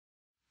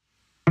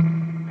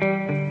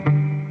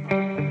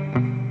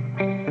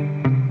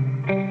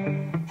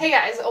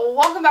Hey guys,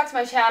 welcome back to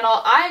my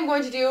channel. I am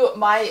going to do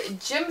my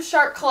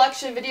Gymshark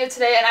collection video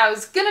today, and I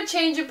was gonna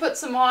change and put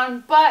some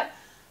on, but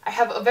I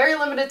have a very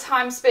limited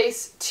time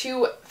space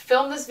to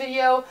film this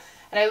video,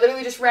 and I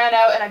literally just ran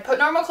out and I put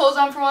normal clothes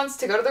on for once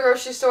to go to the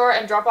grocery store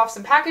and drop off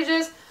some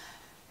packages,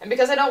 and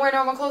because I don't wear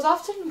normal clothes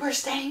often, we're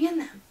staying in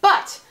them.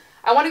 But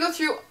I want to go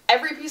through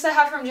every piece I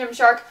have from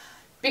Gymshark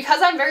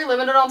because I'm very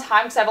limited on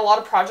time because I have a lot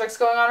of projects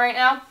going on right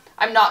now.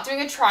 I'm not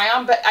doing a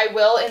try-on, but I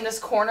will in this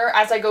corner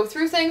as I go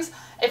through things.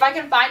 If I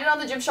can find it on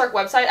the Gymshark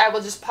website, I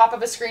will just pop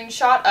up a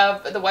screenshot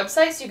of the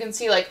website so you can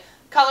see like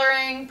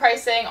coloring,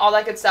 pricing, all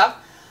that good stuff.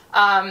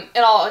 And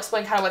I'll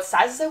explain kind of what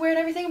sizes I wear and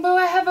everything, but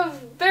I have a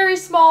very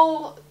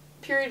small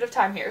period of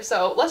time here.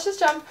 So let's just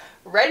jump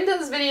right into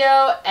this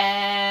video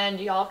and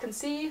y'all can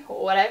see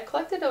what I've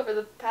collected over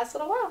the past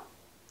little while.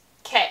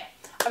 Okay,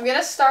 I'm going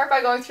to start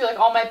by going through like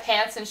all my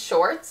pants and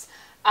shorts.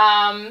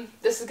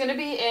 This is going to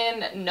be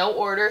in no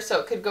order, so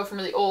it could go from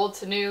really old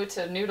to new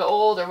to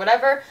old or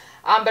whatever.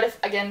 But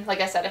if, again, like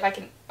I said, if I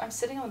can, I'm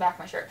sitting on the back of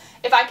my shirt.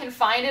 If I can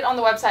find it on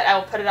the website, I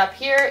will put it up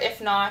here.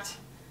 If not,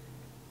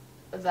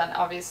 then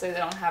obviously they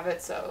don't have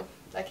it, so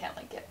I can't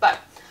link it. But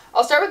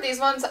I'll start with these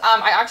ones.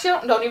 I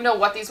actually don't even know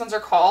what these ones are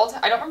called.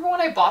 I don't remember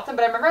when I bought them,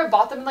 but I remember I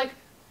bought them in like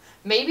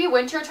maybe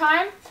winter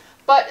time.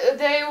 But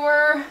they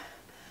were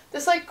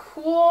this like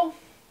cool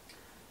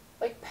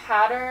like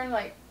pattern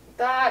like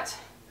that.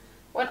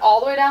 Went all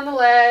the way down the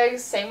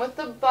legs. Same with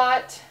the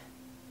butt.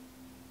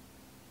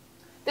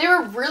 They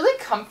were really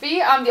comfy.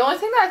 The only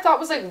thing that I thought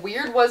was like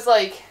weird was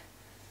like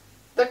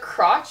the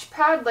crotch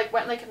pad like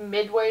went like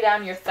midway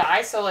down your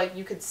thigh, so like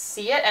you could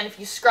see it, and if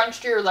you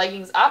scrunched your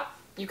leggings up,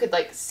 you could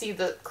like see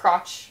the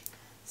crotch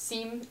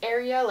seam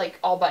area like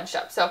all bunched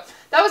up. So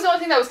that was the only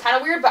thing that was kind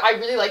of weird, but I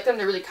really like them.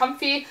 They're really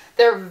comfy.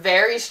 They're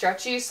very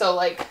stretchy, so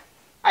like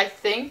I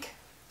think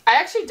I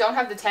actually don't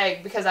have the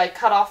tag because I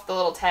cut off the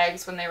little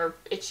tags when they were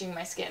itching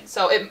my skin.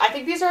 So I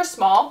think these are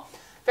small,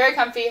 very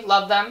comfy,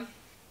 love them.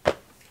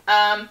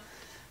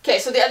 Okay,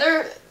 so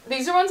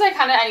these are ones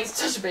I need to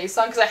touch base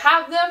on because I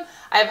have them.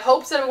 I have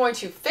hopes that I'm going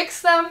to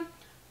fix them,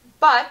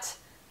 but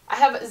I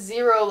have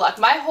zero luck.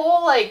 My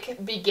whole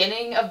like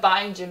beginning of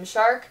buying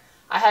Gymshark,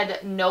 I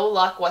had no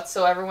luck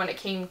whatsoever when it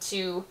came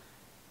to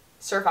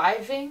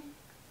surviving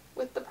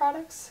with the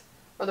products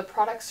or the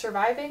products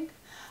surviving,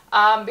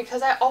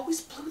 because I always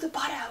blew the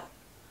butt out.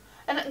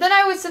 And then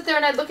I would sit there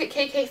and I'd look at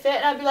KK Fit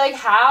and I'd be like,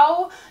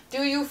 how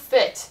do you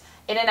fit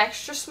in an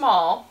extra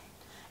small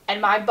and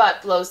my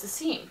butt blows the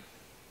seam?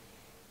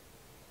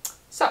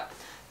 So,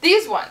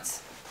 these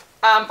ones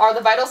are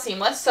the Vital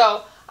Seamless.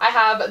 So, I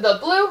have the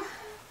blue, and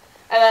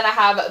then I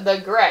have the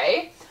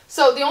gray.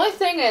 So, the only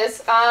thing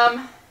is,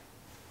 I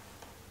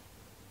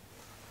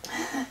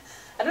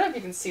don't know if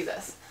you can see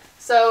this.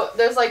 So,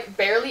 there's like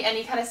barely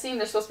any kind of seam.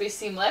 They're supposed to be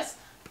seamless,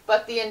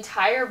 but the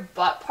entire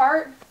butt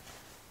part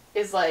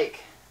is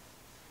like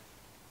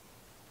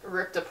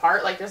ripped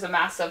apart. Like, there's a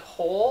massive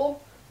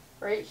hole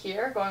right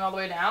here going all the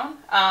way down.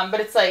 But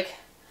it's like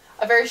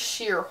a very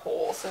sheer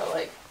hole, so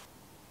like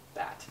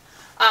that.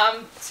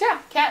 So yeah,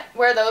 can't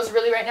wear those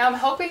really right now. I'm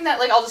hoping that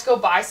like I'll just go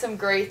buy some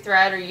gray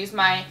thread or use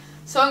my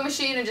sewing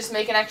machine and just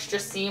make an extra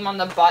seam on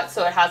the butt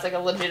so it has like a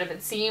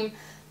legitimate seam.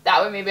 That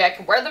way maybe I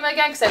can wear them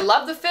again because I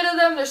love the fit of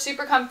them. They're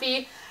super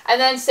comfy. And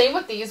then same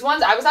with these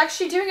ones. I was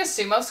actually doing a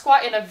sumo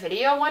squat in a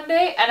video one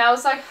day and I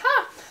was like,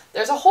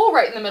 there's a hole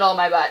right in the middle of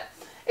my butt.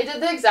 It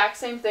did the exact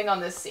same thing on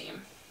this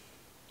seam.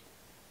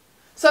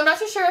 So I'm not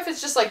too sure if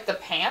it's just like the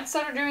pants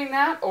that are doing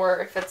that or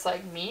if it's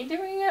like me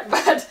doing it,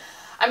 but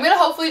I'm going to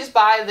hopefully just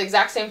buy the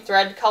exact same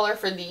thread color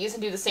for these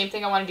and do the same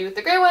thing I want to do with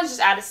the gray ones,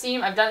 just add a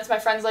seam. I've done it to my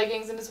friend's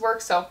leggings and his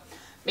work, so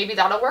maybe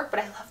that'll work, but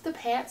I love the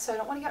pants, so I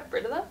don't want to get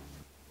rid of them.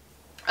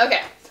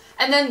 Okay,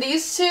 and then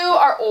these two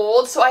are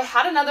old, so I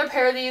had another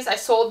pair of these. I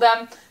sold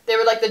them. They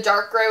were like the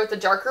dark gray with the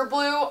darker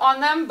blue on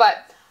them,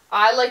 but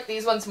I like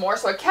these ones more,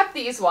 so I kept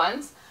these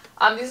ones.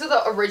 These are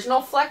the original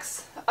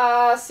Flex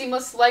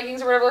seamless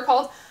leggings or whatever they're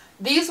called.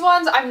 These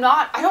ones,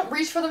 I don't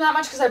reach for them that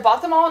much because I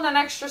bought them all in an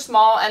extra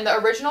small, and the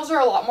originals are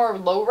a lot more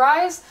low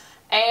rise,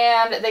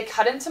 and they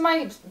cut into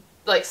my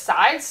like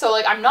sides, so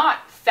like I'm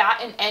not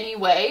fat in any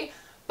way,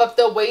 but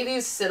the way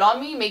these sit on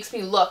me makes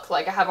me look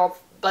like I have a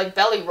like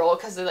belly roll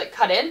because they like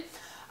cut in.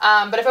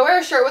 But if I wear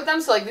a shirt with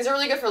them, so like these are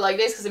really good for leg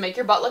days because they make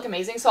your butt look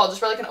amazing, so I'll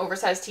just wear like an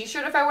oversized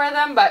t-shirt if I wear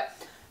them, but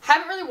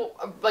haven't really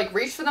like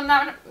reached for them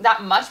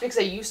that much because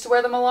I used to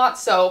wear them a lot,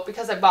 so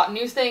because I bought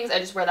new things, I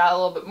just wear that a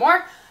little bit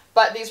more.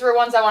 But these were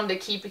ones I wanted to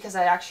keep because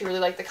I actually really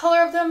like the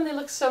color of them and they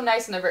look so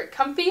nice and they're very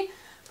comfy.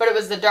 But it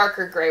was the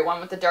darker gray one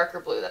with the darker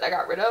blue that I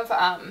got rid of,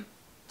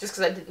 just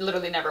because I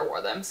literally never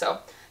wore them. So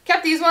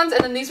kept these ones,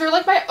 and then these were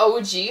like my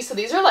OG. So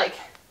these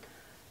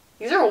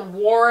are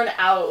worn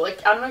out.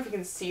 Like, I don't know if you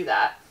can see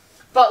that,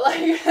 but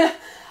like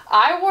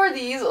I wore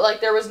these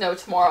like there was no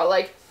tomorrow.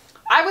 Like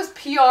I was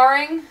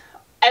PRing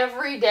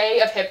every day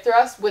of hip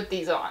thrust with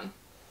these on.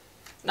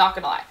 Not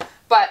gonna lie,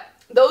 but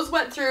those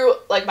went through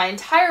like my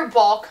entire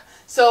bulk.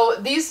 So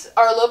these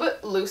are a little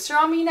bit looser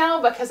on me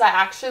now because I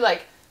actually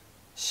like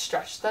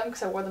stretched them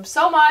because I wore them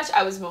so much.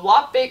 I was a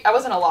lot big. I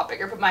wasn't a lot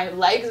bigger, but my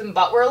legs and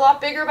butt were a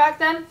lot bigger back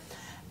then.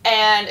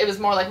 And it was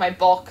more like my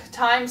bulk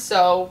time,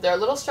 so they're a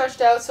little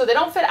stretched out. So they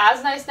don't fit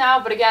as nice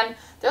now, but again,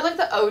 they're like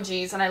the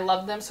OGs, and I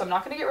love them, so I'm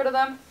not going to get rid of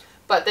them.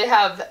 But they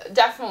have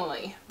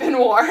definitely been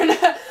worn.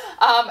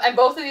 And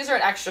both of these are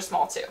an extra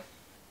small too.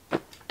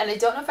 And I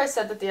don't know if I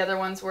said that the other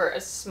ones were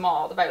as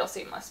small, the Vital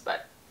Seamless,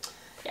 but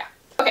yeah.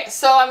 Okay,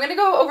 so I'm going to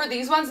go over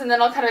these ones, and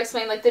then I'll kind of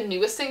explain like the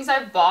newest things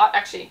I've bought.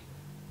 Actually,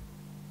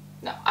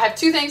 no, I have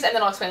two things, and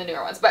then I'll explain the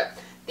newer ones. But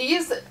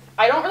these,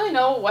 I don't really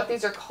know what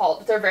these are called,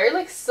 but they're very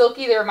like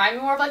silky. They remind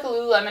me more of like a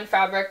Lululemon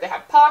fabric. They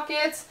have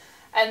pockets,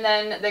 and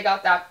then they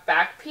got that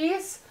back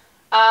piece.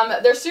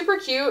 They're super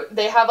cute.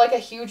 They have like a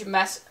huge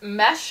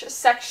mesh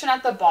section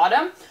at the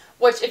bottom,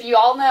 which if you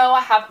all know,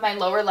 I have my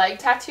lower leg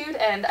tattooed,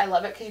 and I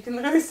love it because you can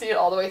literally see it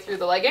all the way through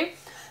the legging.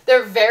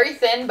 They're very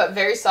thin but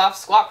very soft,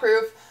 squat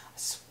proof.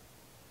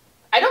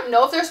 I don't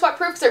know if they're sweat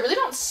proof because I really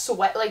don't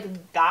sweat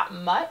like that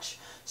much,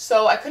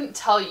 so I couldn't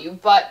tell you,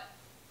 but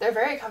they're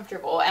very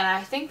comfortable. And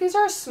I think these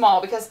are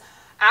small because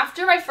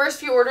after my first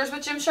few orders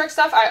with Gymshark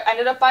stuff, I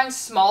ended up buying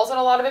smalls in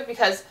a lot of it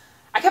because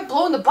I kept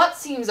blowing the butt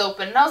seams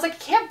open, and I was like, I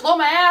can't blow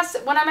my ass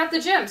when I'm at the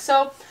gym.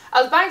 So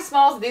I was buying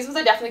smalls. These ones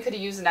I definitely could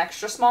have used an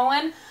extra small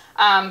in,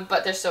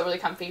 but they're still really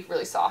comfy,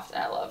 really soft,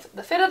 and I love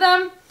the fit of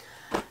them.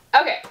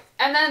 Okay,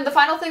 and then the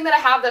final thing that I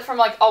have that from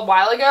like a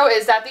while ago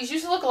is that these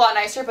used to look a lot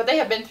nicer, but they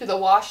have been through the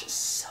wash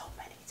so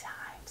many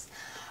times.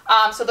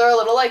 So they're a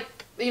little like,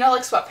 you know,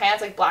 like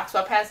sweatpants, like black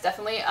sweatpants,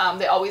 definitely.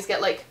 They always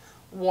get like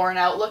worn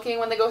out looking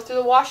when they go through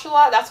the wash a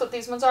lot. That's what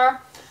these ones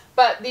are.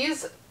 But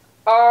these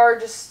are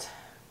just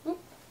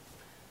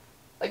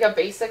like a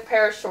basic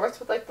pair of shorts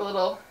with like the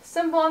little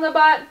symbol on the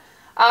butt.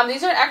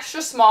 These are an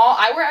extra small.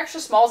 I wear extra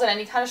smalls in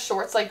any kind of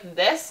shorts like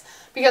this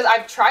because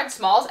I've tried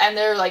smalls and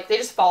they're like, they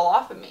just fall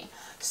off of me.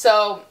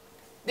 So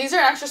these are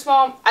an extra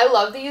small. I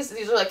love these.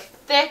 These are like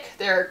thick,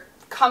 they're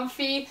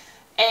comfy,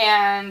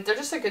 and they're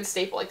just a good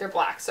staple. Like they're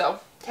black, so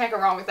can't go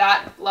wrong with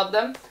that. Love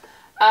them.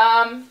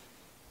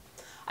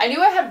 I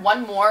knew I had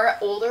one more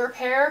older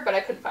pair, but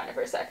I couldn't find it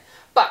for a sec.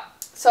 But,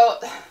 so,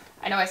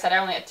 I know I said I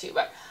only had two,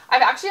 but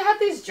I've actually had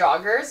these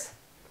joggers.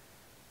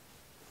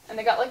 And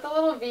they got like the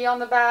little V on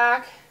the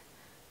back,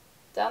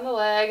 down the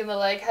leg, and the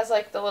leg has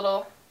like the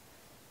little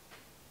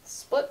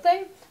split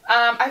thing.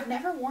 I've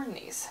never worn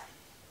these.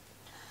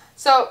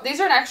 So these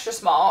are an extra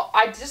small.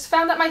 I just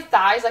found that my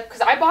thighs, like,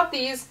 because I bought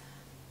these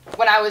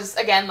when I was,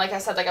 again, like I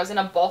said, like I was in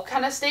a bulk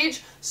kind of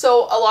stage.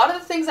 So a lot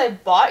of the things I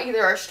bought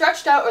either are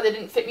stretched out or they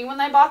didn't fit me when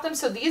I bought them.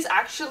 So these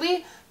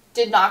actually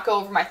did not go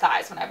over my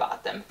thighs when I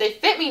bought them. They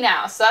fit me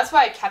now, so that's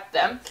why I kept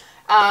them.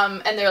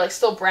 And they're like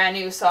still brand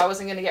new, so I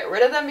wasn't going to get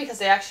rid of them because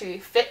they actually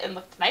fit and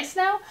looked nice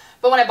now.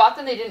 But when I bought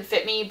them, they didn't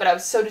fit me, but I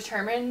was so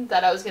determined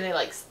that I was going to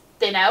like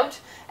thin out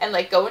and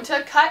like go into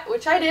a cut,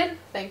 which I did,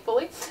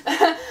 thankfully.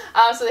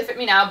 So they fit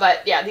me now,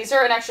 but yeah, these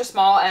are an extra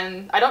small,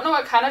 and I don't know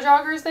what kind of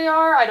joggers they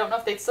are. I don't know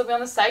if they'd still be on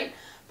the site,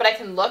 but I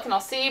can look and I'll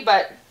see.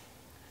 But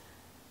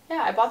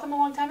yeah, I bought them a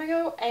long time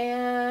ago,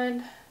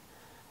 and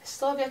I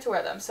still have yet to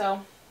wear them, so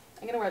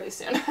I'm going to wear these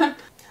soon.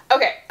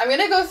 Okay, I'm going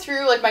to go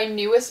through like my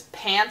newest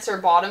pants or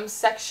bottoms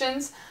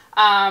sections,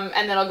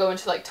 and then I'll go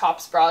into like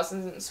tops, bras,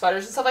 and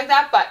sweaters and stuff like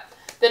that. But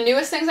the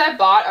newest things I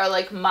bought are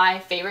like my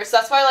favorites. So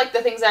that's why like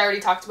the things I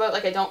already talked about,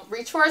 like I don't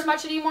reach for as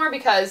much anymore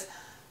because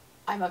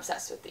I'm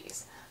obsessed with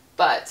these.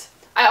 But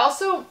I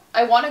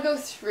want to go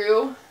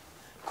through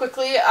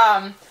quickly.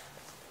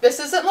 This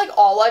isn't like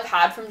all I've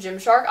had from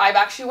Gymshark. I've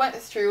actually went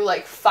through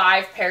like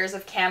 5 pairs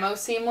of camo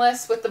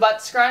seamless with the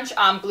butt scrunch.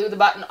 Blew the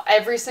button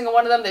every single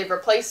one of them. They've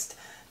replaced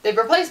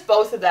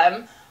both of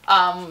them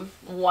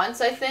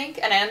once, I think,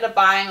 and I ended up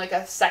buying like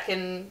a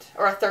second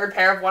or a third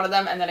pair of one of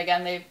them, and then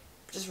again they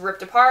just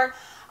ripped apart.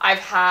 I've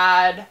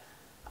had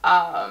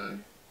I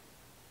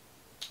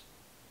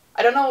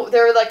don't know, they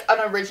were like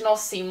an original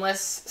seamless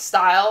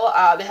style.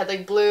 They had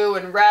like blue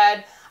and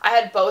red. I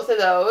had both of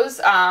those.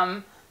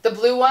 The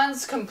blue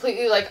ones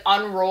completely like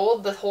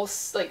unrolled the whole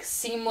like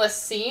seamless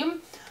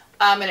seam,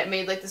 and it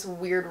made like this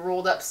weird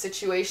rolled up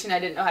situation. I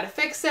didn't know how to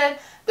fix it.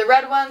 The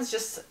red ones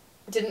just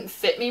didn't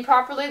fit me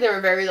properly. They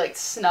were very like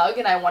snug,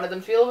 and I wanted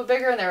them to be a little bit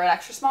bigger, and they were an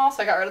extra small,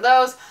 so I got rid of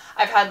those.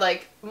 I've had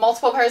like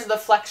multiple pairs of the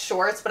flex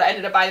shorts, but I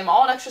ended up buying them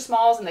all in extra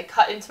smalls, and they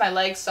cut into my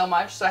legs so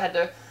much, so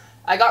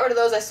I got rid of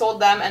those. I sold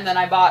them, and then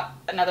I bought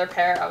another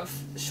pair of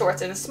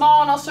shorts in a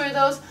small, and I'll show you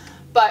those.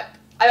 But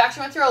I've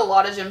actually went through a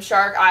lot of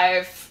Gymshark.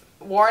 I've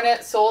worn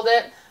it, sold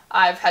it,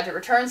 I've had to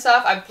return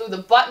stuff, I blew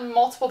the button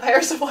multiple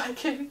pairs of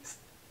leggings.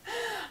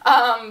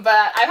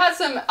 But I've had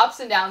some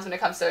ups and downs when it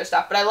comes to their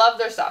stuff, but I love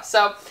their stuff,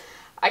 so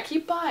I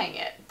keep buying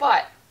it.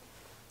 But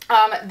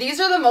these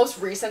are the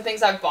most recent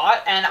things I've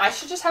bought, and I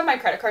should just have my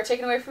credit card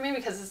taken away from me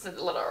because it's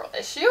a literal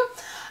issue.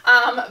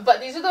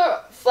 But these are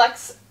the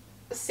Flex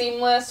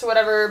Seamless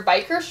whatever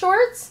biker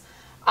shorts.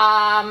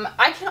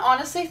 I can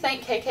honestly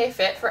thank KK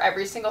Fit for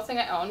every single thing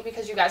I own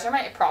because you guys are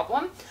my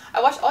problem.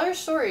 I watch all your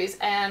stories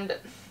and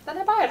then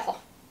I buy it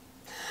all.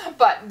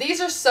 But these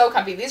are so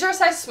comfy. These are a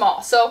size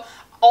small. So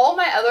All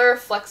my other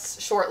flex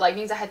short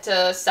leggings I had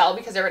to sell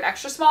because they were an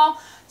extra small.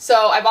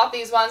 So I bought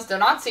these ones. They're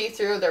not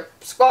see-through. They're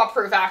squat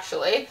proof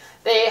actually.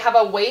 They have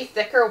a way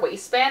thicker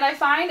waistband I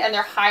find, and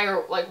they're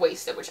higher like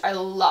waisted, which I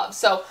love.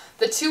 So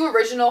the 2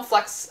 original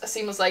flex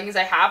seamless leggings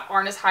I have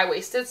aren't as high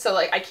waisted. So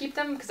like I keep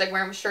them because I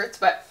wear them with shirts,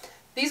 but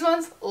these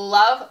ones,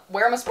 love,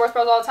 wear them with sports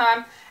bras all the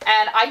time.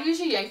 And I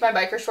usually yank my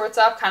biker shorts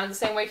up kind of the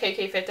same way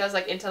KK Fit does,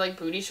 like into like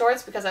booty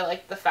shorts, because I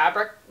like the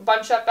fabric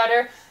bunch up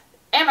better.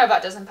 And my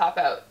butt doesn't pop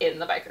out in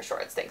the biker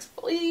shorts,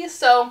 thankfully.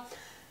 So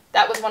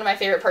that was one of my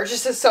favorite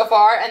purchases so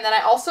far. And then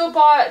I also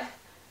bought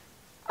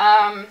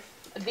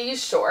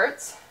these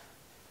shorts.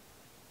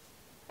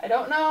 I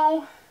don't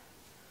know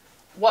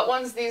what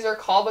ones these are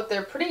called, but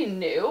they're pretty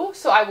new.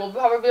 So I will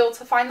probably be able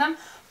to find them.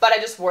 But I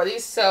just wore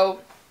these, so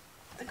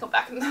they go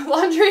back in the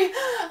laundry.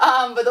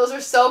 But those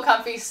are so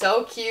comfy,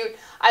 so cute.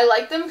 I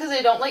like them because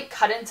they don't like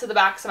cut into the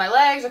backs of my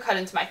legs or cut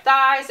into my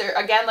thighs. They're,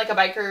 again, like a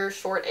biker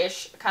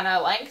short-ish kind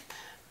of length.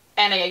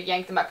 And I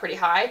yank them up pretty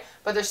high,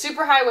 but they're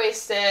super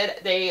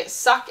high-waisted. They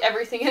suck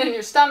everything in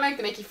your stomach.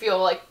 They make you feel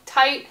like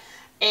tight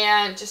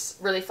and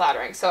just really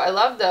flattering. So I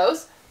love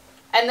those.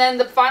 And then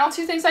the final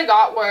 2 things I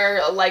got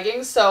were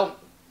leggings. So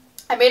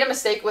I made a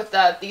mistake with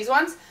these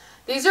ones.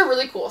 These are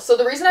really cool. So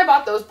the reason I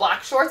bought those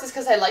black shorts is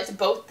because I liked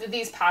both of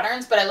these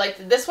patterns, but I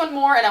liked this one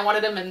more and I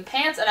wanted them in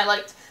pants, and I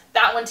liked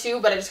that one too,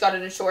 but I just got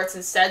it in shorts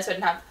instead, so I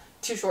didn't have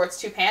 2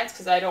 shorts, 2 pants,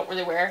 because I don't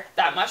really wear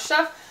that much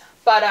stuff.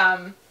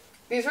 But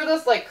these were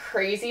this like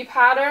crazy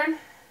pattern,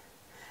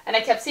 and I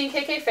kept seeing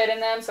KK Fit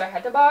in them, so I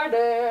had to buy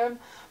them.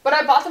 But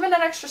I bought them in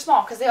an extra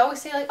small, because they always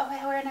say like, oh,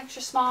 I wear an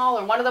extra small,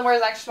 or one of them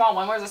wears an extra small,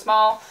 one wears a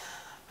small.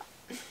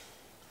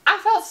 I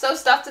felt so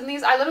stuffed in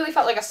these. I literally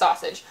felt like a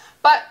sausage,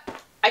 but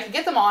I could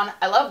get them on.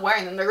 I love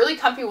wearing them. They're really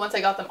comfy once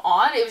I got them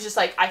on. It was just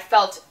like, I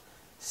felt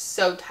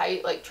so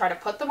tight, like trying to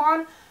put them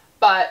on.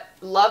 But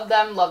love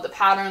them, love the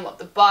pattern, love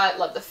the butt,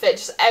 love the fit,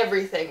 just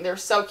everything. They're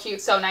so cute,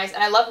 so nice.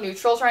 And I love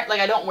neutrals, right? Like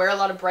I don't wear a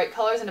lot of bright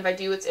colors, and if I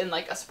do, it's in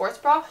like a sports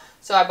bra.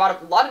 So I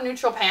bought a lot of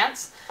neutral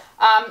pants.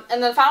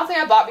 And the final thing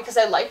I bought, because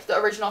I liked the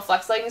original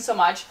flex leggings so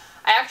much,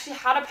 I actually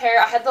had a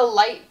pair. I had the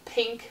light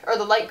pink, or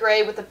the light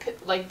gray with the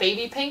like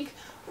baby pink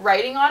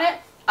writing on it.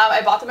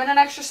 I bought them in an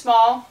extra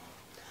small.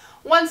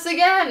 Once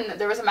again,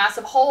 there was a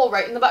massive hole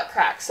right in the butt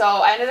crack. So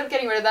I ended up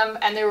getting rid of them,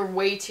 and they were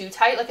way too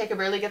tight. Like I could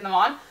barely get them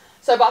on.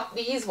 So I bought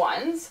these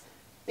ones.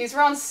 These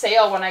were on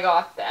sale when I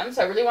got them,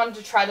 so I really wanted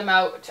to try them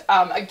out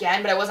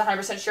again, but I wasn't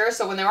 100% sure.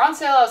 So when they were on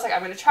sale, I was like,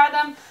 I'm going to try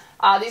them.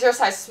 These are a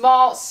size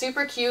small,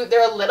 super cute.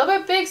 They're a little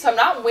bit big, so I'm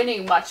not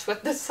winning much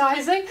with the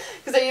sizing,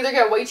 because I either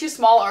get way too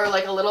small or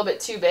like a little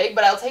bit too big,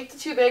 but I'll take the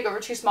too big over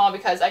too small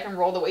because I can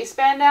roll the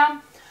waistband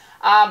down.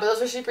 But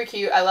those were super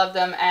cute. I love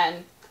them,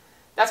 and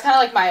that's kind of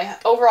like my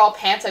overall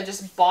pants I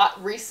just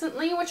bought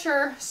recently, which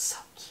are so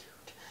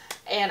cute,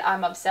 and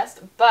I'm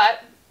obsessed,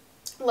 but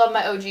love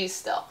my OGs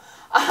still.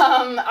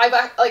 I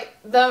got like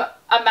the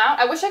amount,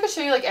 I wish I could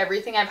show you like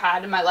everything I've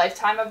had in my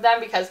lifetime of them,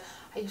 because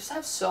I used to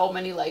have so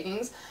many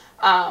leggings.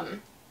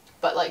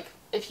 But like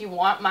if you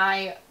want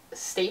my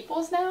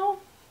staples now,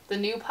 the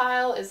new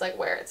pile is like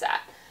where it's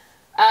at.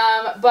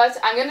 But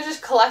I'm gonna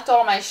just collect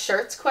all my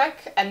shirts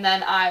quick, and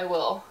then I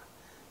will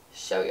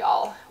show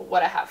y'all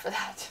what I have for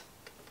that.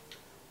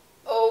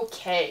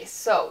 Okay,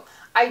 so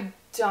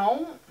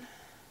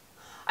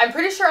I'm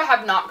pretty sure I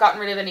have not gotten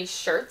rid of any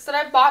shirts that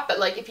I've bought, but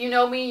like if you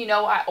know me, you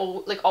know I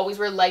like always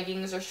wear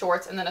leggings or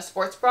shorts and then a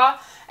sports bra,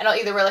 and I'll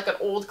either wear like an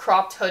old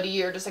cropped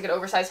hoodie or just like an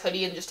oversized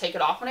hoodie and just take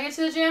it off when I get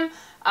to the gym.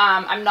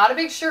 I'm not a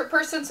big shirt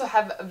person, so I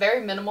have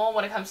very minimal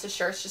when it comes to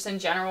shirts just in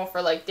general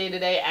for like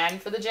day-to-day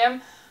and for the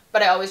gym,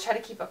 but I always try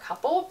to keep a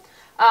couple.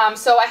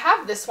 So I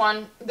have this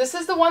one. This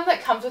is the one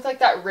that comes with like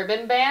that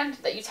ribbon band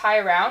that you tie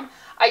around.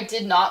 I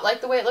did not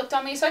like the way it looked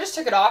on me, so I just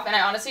took it off, and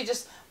I honestly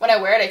just, when I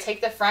wear it, I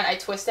take the front, I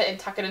twist it and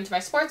tuck it into my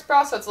sports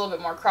bra, so it's a little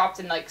bit more cropped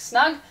and like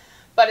snug,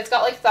 but it's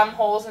got like thumb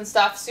holes and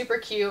stuff, super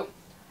cute.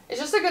 It's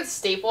just a good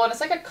staple, and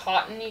it's like a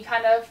cottony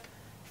kind of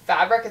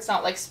fabric. It's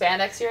not like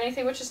spandex or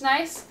anything, which is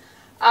nice.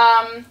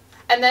 And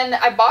then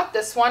I bought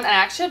this one, and I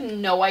actually had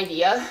no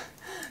idea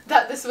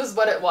that this was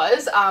what it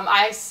was.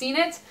 I seen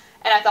it,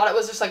 and I thought it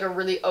was just like a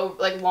really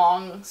like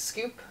long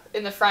scoop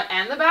in the front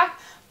and the back,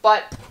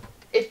 but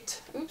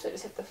it, oops, I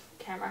just hit the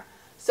camera.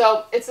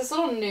 So it's this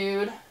little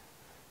nude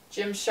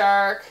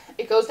Gymshark.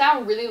 It goes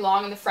down really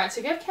long in the front, so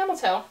if you have camel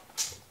toe,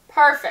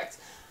 perfect.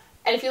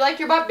 And if you like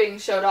your butt being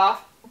showed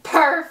off,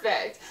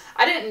 perfect.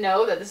 I didn't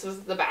know that this was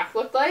what the back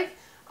looked like.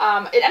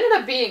 It ended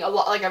up being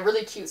like a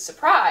really cute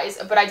surprise,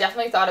 but I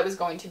definitely thought it was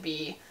going to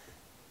be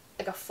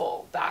like a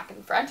full back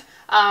and front.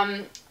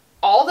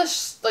 All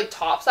the like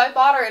tops I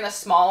bought are in a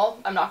small.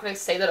 I'm not going to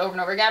say that over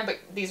and over again, but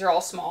these are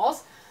all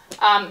smalls.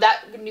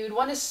 That nude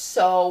one is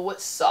so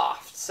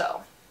soft,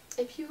 so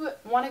if you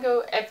want to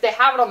go, if they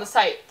have it on the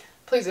site,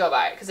 please go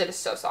buy it, because it is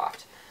so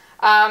soft.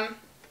 And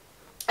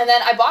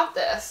then I bought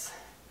this.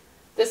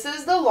 This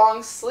is the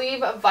long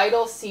sleeve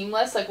Vital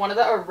Seamless, like one of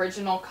the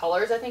original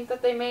colors I think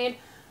that they made.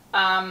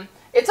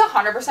 It's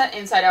 100%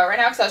 inside out right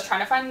now, because I was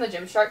trying to find the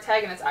Gymshark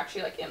tag, and it's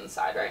actually like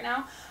inside right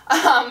now.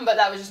 But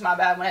that was just my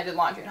bad when I did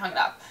laundry and hung it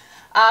up.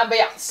 But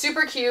yeah,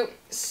 super cute,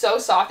 so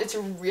soft. It's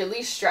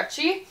really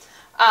stretchy.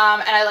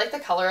 And I like the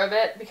color of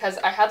it because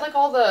I had like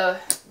all the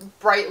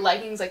bright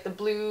leggings, like the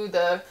blue,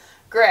 the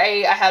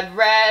gray, I had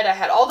red, I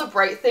had all the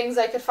bright things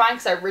I could find,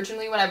 because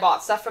originally when I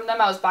bought stuff from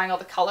them, I was buying all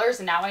the colors,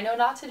 and now I know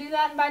not to do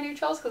that and buy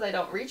neutrals because I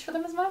don't reach for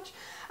them as much.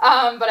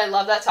 But I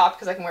love that top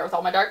because I can wear it with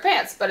all my dark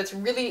pants, but it's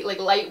really like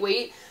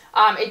lightweight.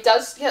 It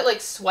does get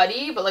like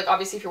sweaty, but like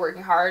obviously if you're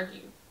working hard,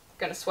 you're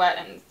gonna sweat,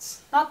 and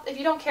it's not, if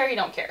you don't care, you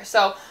don't care.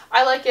 So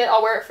I like it.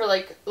 I'll wear it for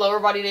like lower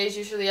body days.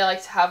 Usually I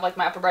like to have like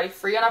my upper body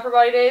free on upper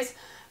body days,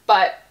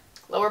 but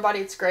lower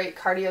body it's great,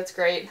 cardio it's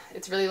great,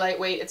 it's really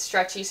lightweight, it's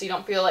stretchy, so you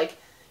don't feel like,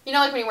 you know,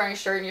 like when you're wearing a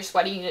shirt and you're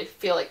sweaty and you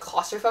feel like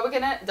claustrophobic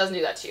in it. It doesn't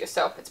do that to you,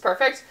 so it's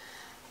perfect.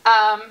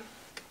 And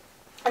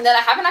then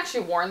I haven't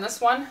actually worn this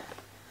one,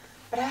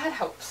 but I had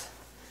hopes.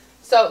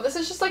 So this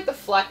is just like the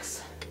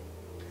flex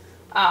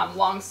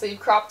long sleeve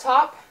crop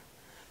top,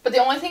 but the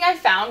only thing I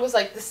found was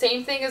like the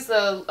same thing as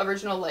the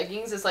original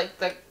leggings, is like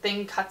the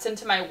thing cuts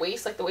into my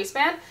waist, like the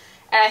waistband,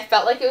 and I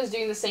felt like it was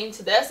doing the same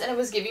to this, and it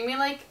was giving me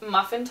like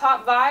muffin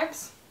top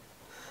vibes.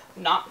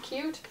 Not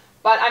cute,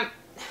 but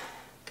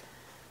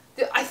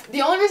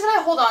the only reason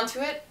I hold on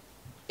to it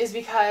is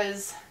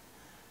because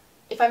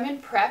if I'm in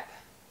prep,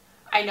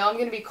 I know I'm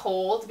going to be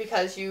cold,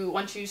 because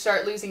once you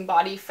start losing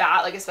body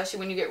fat, like especially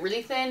when you get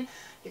really thin,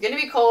 you're going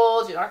to be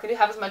cold, you're not going to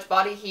have as much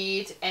body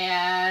heat,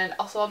 and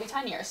also I'll be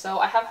tinier. So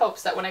I have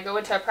hopes that when I go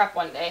into a prep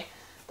one day,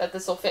 that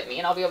this will fit me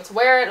and I'll be able to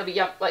wear it. It'll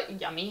be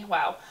yummy.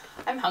 Wow.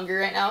 I'm hungry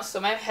right now, so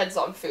my head's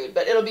on food,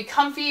 but it'll be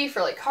comfy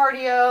for like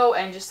cardio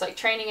and just like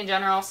training in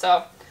general.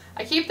 So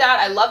I keep that.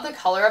 I love the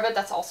color of it.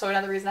 That's also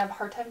another reason I have a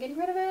hard time getting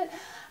rid of it.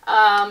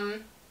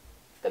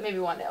 But maybe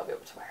one day I'll be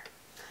able to wear it.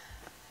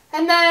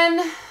 And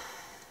then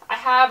I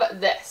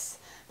have this.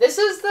 This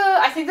is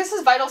I think this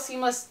is Vital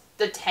Seamless,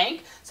 the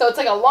tank. So it's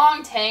like a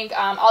long tank.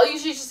 I'll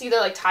usually just either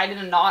like tie it in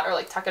a knot or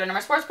like tuck it under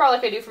my sports bra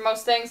like I do for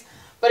most things.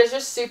 But it's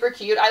just super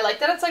cute. I like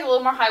that it's like a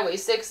little more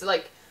high-waisted, because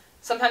like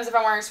sometimes if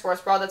I'm wearing a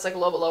sports bra that's like a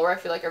little bit lower, I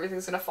feel like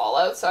everything's going to fall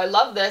out. So I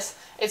love this.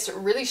 It's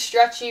really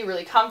stretchy,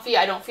 really comfy.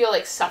 I don't feel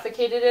like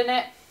suffocated in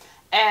it.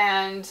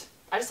 And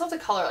I just love the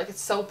color. Like, it's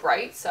so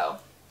bright. So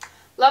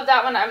love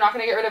that one. I'm not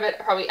going to get rid of it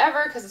probably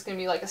ever, because it's going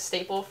to be like a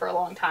staple for a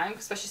long time,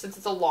 especially since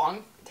it's a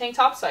long tank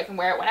top, so I can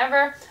wear it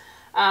whenever.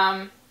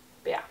 But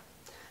yeah.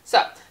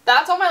 So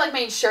that's all my like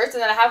main shirts.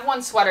 And then I have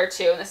one sweater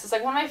too. And this is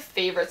like one of my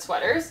favorite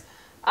sweaters.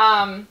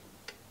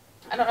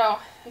 I don't know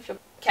if you'll...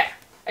 Okay.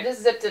 I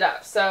just zipped it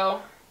up.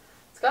 So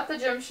it's got the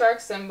Gymshark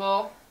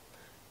symbol.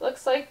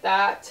 Looks like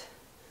that.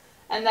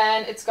 And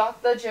then it's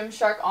got the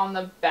Gymshark on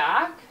the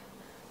back.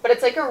 But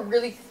it's like a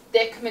really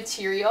thick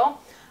material.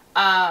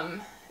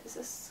 Is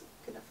this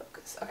gonna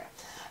focus? Okay.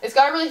 It's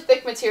got a really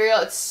thick material.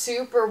 It's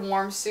super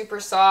warm, super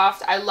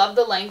soft. I love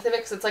the length of it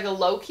because it's like a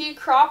low-key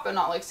crop but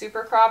not like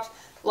super cropped.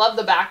 Love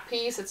the back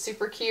piece. It's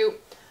super cute.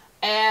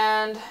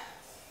 And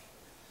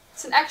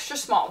it's an extra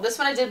small. This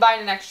one I did buy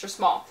in an extra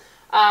small.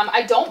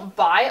 I don't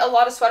buy a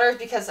lot of sweaters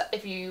because,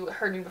 if you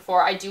heard me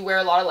before, I do wear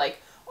a lot of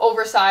like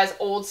oversized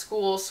old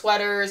school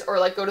sweaters, or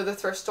like go to the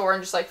thrift store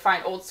and just like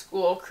find old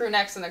school crew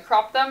necks and then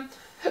crop them.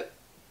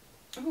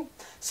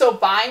 So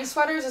buying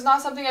sweaters is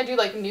not something I do,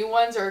 like new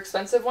ones or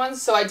expensive ones.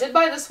 So I did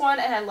buy this one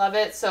and I love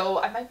it. So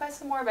I might buy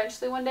some more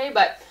eventually one day,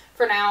 but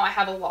for now I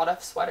have a lot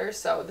of sweaters.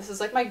 So this is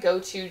like my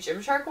go-to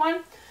Gymshark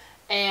one,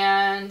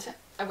 and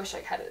I wish I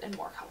had it in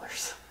more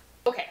colors.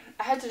 Okay,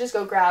 I had to just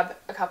go grab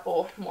a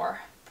couple more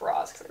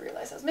bras because I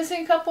realized I was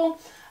missing a couple.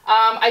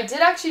 I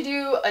did actually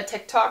do a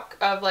TikTok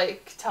of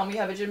like, tell me you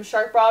have a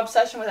Gymshark bra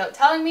obsession without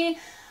telling me.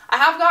 I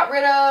have got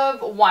rid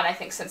of one, I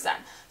think, since then.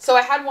 So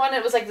I had one,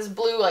 it was like this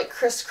blue like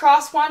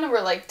crisscross one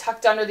where like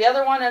tucked under the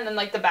other one, and then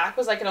like the back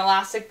was like an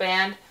elastic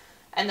band,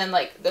 and then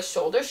like the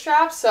shoulder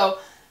strap. So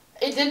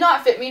it did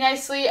not fit me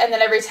nicely, and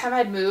then every time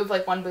I'd move,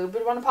 like one boob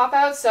would want to pop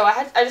out. So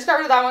I just got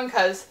rid of that one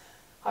because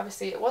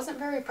obviously it wasn't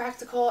very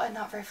practical and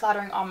not very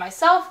flattering on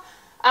myself.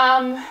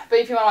 But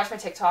if you want to watch my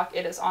TikTok,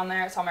 it is on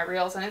there. It's on my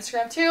reels on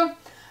Instagram too.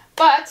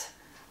 But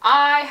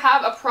I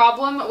have a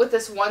problem with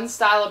this one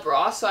style of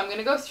bra, so I'm going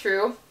to go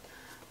through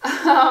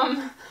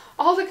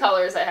all the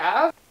colors I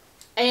have.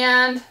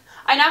 And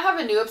I now have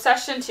a new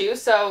obsession too,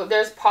 so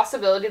there's a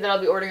possibility that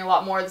I'll be ordering a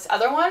lot more of this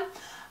other one.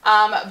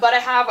 But I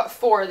have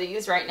 4 of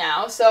these right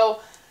now.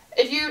 So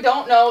if you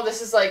don't know,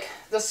 this is like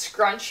the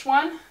scrunch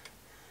one.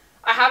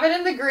 I have it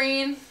in the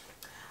green,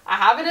 I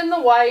have it in the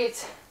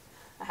white,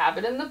 I have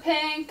it in the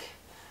pink,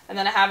 and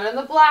then I have it in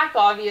the black,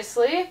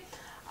 obviously.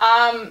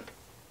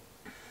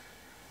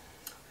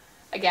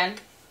 Again,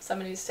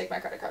 somebody needs to take my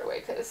credit card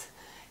away because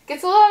it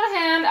gets a little out of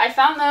hand. I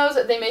found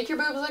those. They make your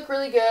boobs look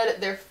really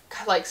good. They're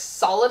like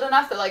solid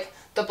enough that like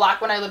the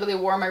black one I literally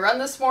wore on my run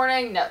this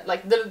morning. No,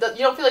 like you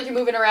don't feel like you're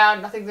moving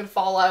around. Nothing's going to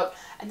fall out.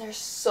 And they're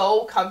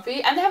so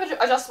comfy. And they have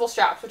adjustable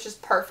straps, which is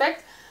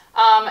perfect.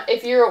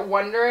 If you're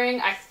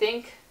wondering, I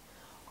think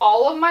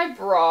all of my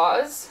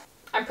bras,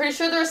 I'm pretty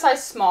sure they're a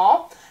size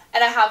small.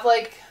 And I have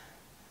like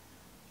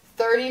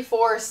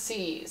 34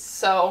 C's.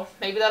 So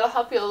maybe that'll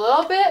help you a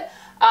little bit.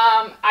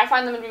 I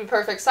find them to be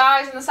perfect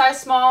size in the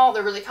size small.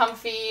 They're really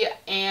comfy,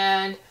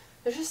 and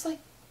they're just like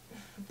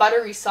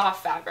buttery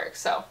soft fabric.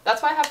 So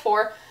that's why I have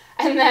 4.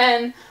 And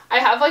then I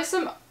have like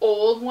some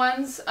old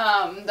ones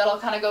that I'll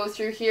kind of go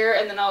through here,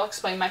 and then I'll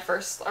explain my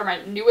first or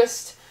my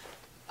newest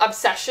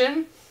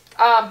obsession.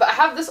 But I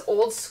have this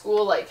old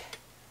school like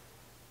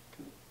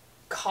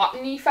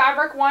cottony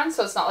fabric one,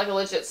 so it's not like a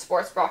legit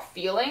sports bra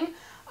feeling.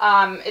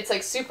 It's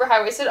like super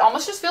high-waisted. It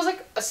almost just feels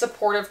like a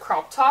supportive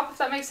crop top, if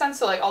that makes sense.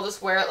 So like I'll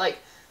just wear it like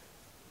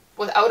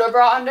without a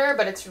bra under,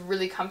 but it's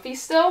really comfy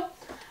still.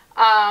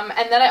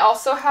 And then I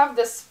also have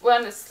this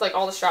one. It's like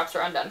all the straps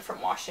are undone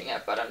from washing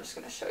it, but I'm just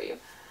going to show you.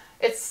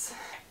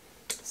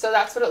 So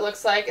that's what it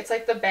looks like. It's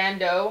like the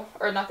Bandeau,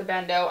 or not the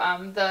Bandeau,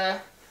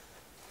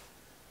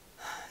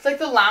 it's like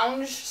the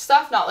lounge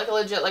stuff, not like a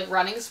legit like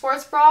running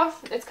sports bra.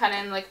 It's kind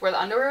of in like where the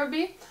underwear would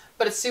be,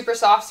 but it's super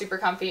soft, super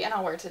comfy, and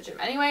I'll wear it to the gym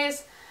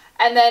anyways.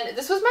 And then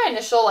this was my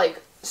initial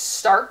like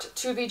start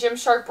to the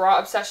Gymshark bra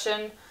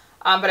obsession,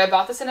 but I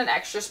bought this in an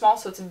extra small,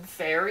 so it's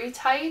very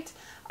tight.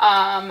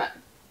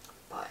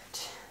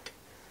 But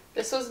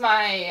this was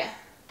my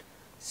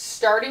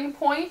starting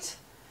point,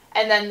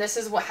 and then this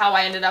is how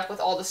I ended up with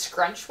all the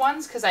scrunch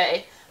ones, because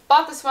I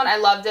bought this one, I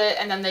loved it,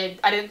 and then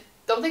I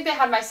don't think they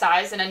had my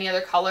size in any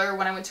other color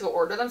when I went to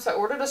order them, so I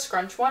ordered a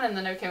scrunch one, and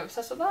then I became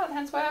obsessed with that, and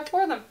hence why I have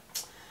 4 of them.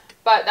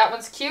 But that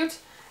one's cute.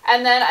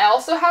 And then I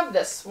also have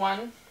this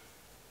one.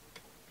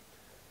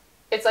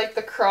 It's like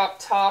the crop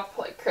top,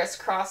 like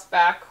crisscross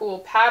back, cool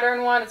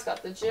pattern one. It's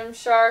got the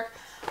Gymshark.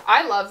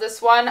 I love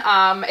this one.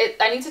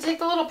 I need to take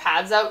the little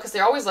pads out because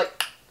they're always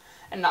like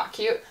and not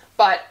cute,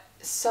 but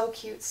so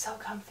cute, so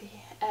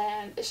comfy,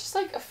 and it's just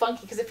like a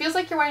funky, because it feels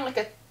like you're wearing like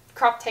a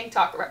crop tank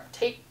top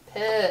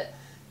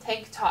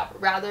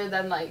rather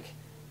than like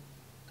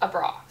a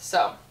bra.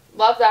 So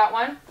love that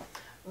one.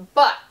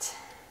 But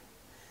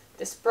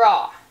this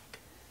bra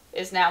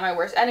is now my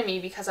worst enemy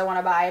because I want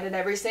to buy it in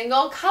every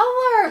single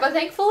color, but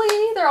thankfully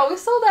they're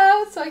always sold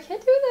out, so I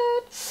can't do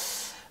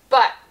that.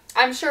 But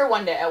I'm sure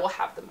one day I will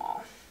have them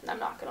all. I'm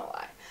not gonna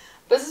lie.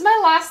 But this is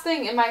my last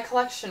thing in my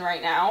collection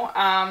right now.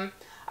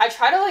 I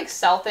try to like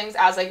sell things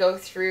as I go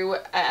through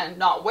and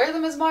not wear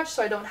them as much,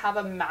 so I don't have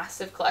a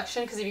massive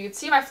collection. Because if you can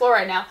see my floor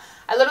right now,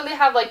 I literally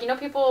have like, you know,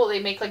 people, they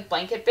make like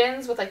blanket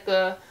bins with like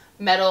the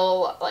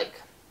metal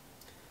like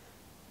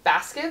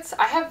baskets.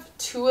 I have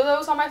 2 of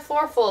those on my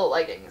floor full of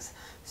leggings.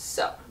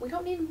 So we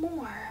don't need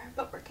more,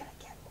 but we're gonna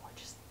get more.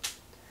 Just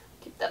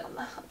keep that on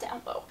the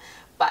down low.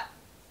 But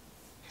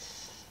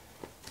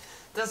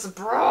this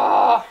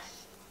bra,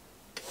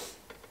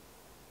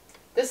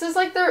 this is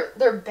like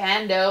their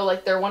Bandeau,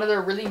 like they're one of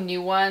their really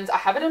new ones. I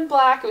have it in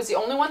black. It was the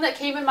only one that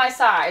came in my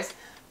size,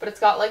 but it's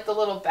got like the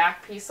little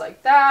back piece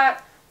like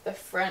that. The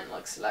front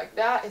looks like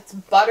that. It's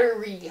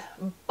buttery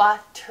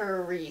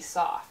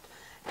soft,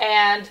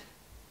 and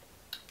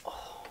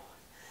oh,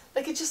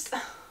 like it just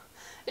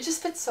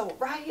fits so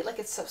right. Like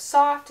it's so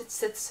soft. It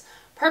sits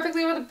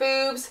perfectly over the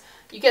boobs.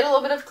 You get a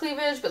little bit of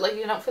cleavage, but like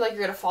you don't feel like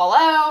you're gonna fall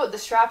out. The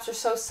straps are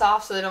so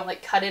soft so they don't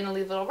like cut in and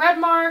leave little red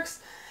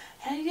marks.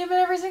 And I need them in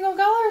every single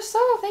color,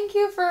 so thank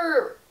you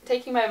for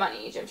taking my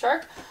money,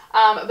 Gymshark.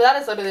 But that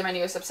is literally my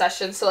newest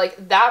obsession. So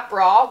like that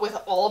bra with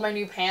all of my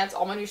new pants,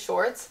 all my new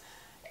shorts,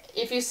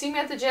 if you see me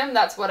at the gym,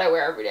 that's what I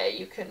wear every day.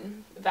 You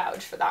can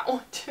vouch for that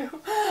one too.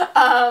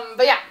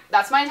 But yeah,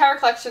 that's my entire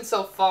collection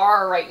so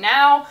far right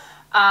now.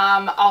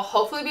 I'll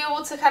hopefully be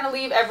able to kind of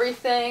leave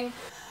everything.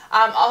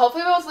 I'll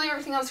hopefully be able to leave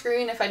everything on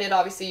screen. If I did,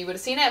 obviously you would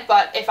have seen it.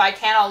 But if I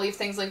can, I'll leave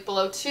things linked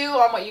below too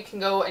on what you can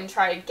go and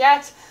try to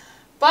get.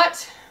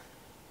 But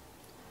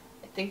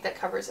I think that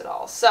covers it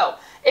all. So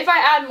if I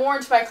add more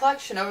into my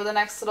collection over the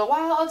next little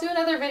while, I'll do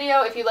another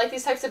video. If you like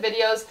these types of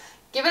videos,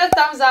 give it a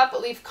thumbs up.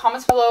 Leave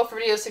comments below for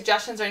video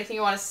suggestions or anything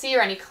you want to see,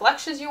 or any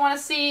collections you want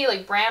to see,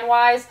 like brand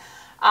wise.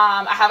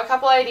 I have a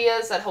couple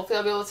ideas that hopefully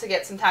I'll be able to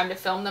get some time to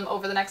film them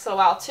over the next little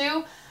while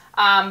too.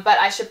 But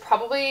I should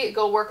probably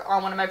go work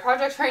on one of my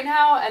projects right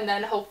now, and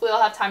then hopefully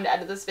I'll have time to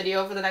edit this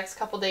video over the next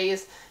couple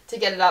days to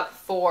get it up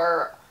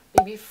for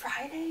maybe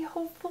Friday,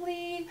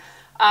 hopefully.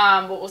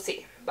 But we'll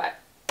see. But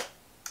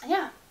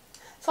yeah,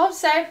 that's all I have to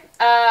say.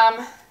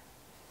 I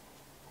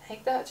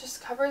think that just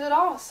covers it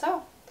all.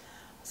 So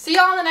see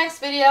y'all in the next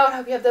video, and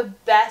hope you have the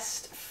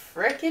best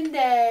frickin'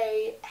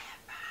 day